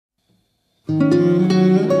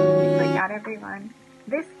God, everyone.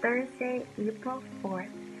 This Thursday, April 4th,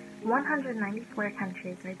 194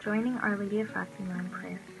 countries are joining Our Lady of Fatima in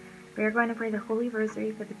prayer. We are going to pray the Holy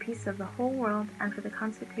Rosary for the peace of the whole world and for the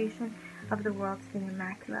consecration of the world to the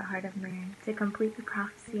Immaculate Heart of Mary, to complete the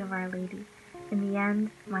prophecy of Our Lady. In the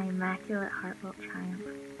end, my Immaculate Heart will triumph.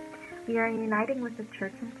 We are uniting with the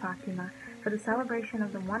Church in Fatima for the celebration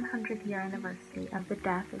of the 100-year anniversary of the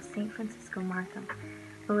death of Saint Francisco Marto,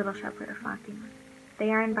 the Little Shepherd of Fatima. They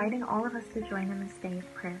are inviting all of us to join in this day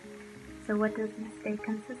of prayer. So what does this day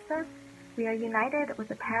consist of? We are united with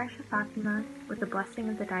the parish of Fatima, with the blessing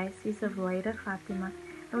of the diocese of Leiria Fatima,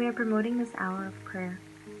 and we are promoting this hour of prayer.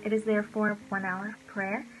 It is therefore 1 hour of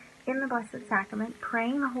prayer in the Blessed Sacrament,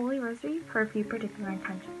 praying the Holy Rosary for a few particular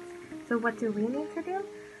intentions. So what do we need to do?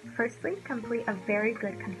 Firstly, complete a very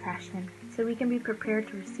good confession, so we can be prepared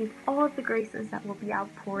to receive all of the graces that will be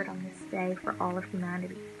outpoured on this day for all of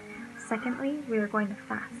humanity. Secondly, we are going to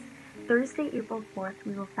fast. Thursday, April 4th,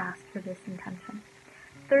 we will fast for this intention.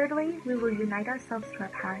 Thirdly, we will unite ourselves to our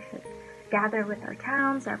parishes, gather with our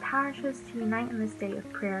towns, our parishes, to unite in this day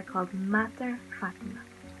of prayer called Mater Fatima.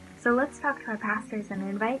 So let's talk to our pastors and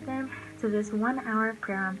invite them to this 1 hour of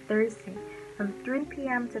prayer on Thursday from 3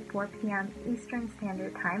 p.m. to 4 p.m. Eastern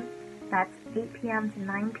Standard Time. That's 8 p.m. to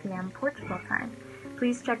 9 p.m. Portugal time.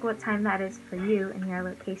 Please check what time that is for you in your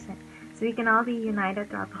location, so we can all be united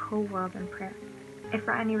throughout the whole world in prayer. If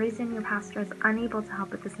for any reason your pastor is unable to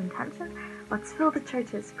help with this intention, let's fill the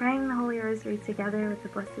churches praying the Holy Rosary together with the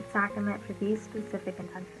Blessed Sacrament for these specific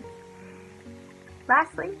intentions.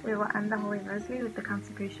 Lastly, we will end the Holy Rosary with the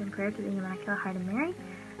consecration prayer to the Immaculate Heart of Mary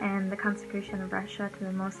and the consecration of Russia to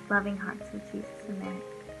the most loving hearts of Jesus and Mary.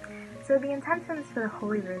 So the intentions for the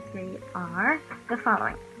Holy Rosary are the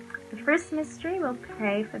following. The first mystery will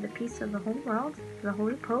pray for the peace of the whole world, for the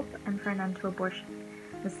Holy Pope, and for an end to abortion.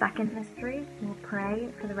 The second mystery will pray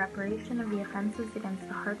for the reparation of the offenses against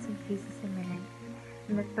the hearts of Jesus and Mary.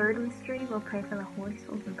 In the third mystery, we'll pray for the holy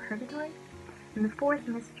souls in purgatory. In the fourth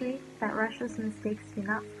mystery, that Russia's mistakes do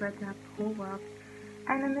not spread throughout the whole world.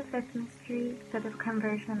 And in the fifth mystery, for the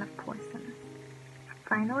conversion of poor sinners.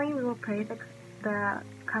 Finally, we will pray the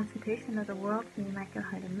consecration of the world to the Immaculate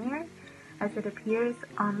Heart of Mary, as it appears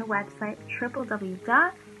on the website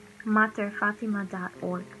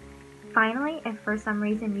www.materfatima.org. Finally, if for some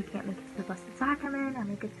reason you can't make it to the Blessed Sacrament or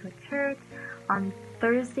make it to a church, on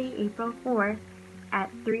Thursday, April 4th at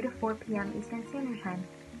 3 to 4 p.m. Eastern Standard Time,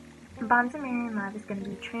 Marian Love is going to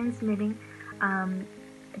be transmitting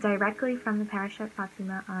directly from the parish at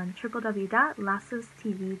Fatima on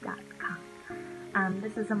www.lasostv.com.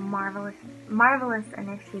 This is a marvelous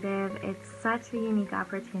initiative. It's such a unique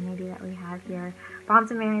opportunity that we have here.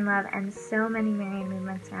 Marian Love and so many Marian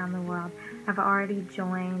movements around the world have already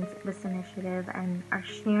joined this initiative and are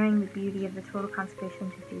sharing the beauty of the total consecration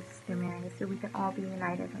to Jesus through Mary, so we can all be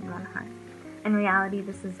united in one heart. In reality,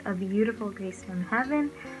 this is a beautiful grace from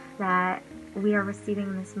heaven that we are receiving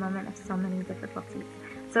in this moment of so many difficulties.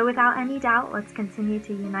 So without any doubt, let's continue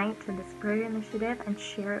to unite to this prayer initiative and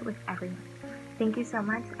share it with everyone. Thank you so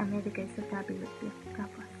much, and may the grace of God be with you. God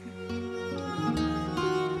bless.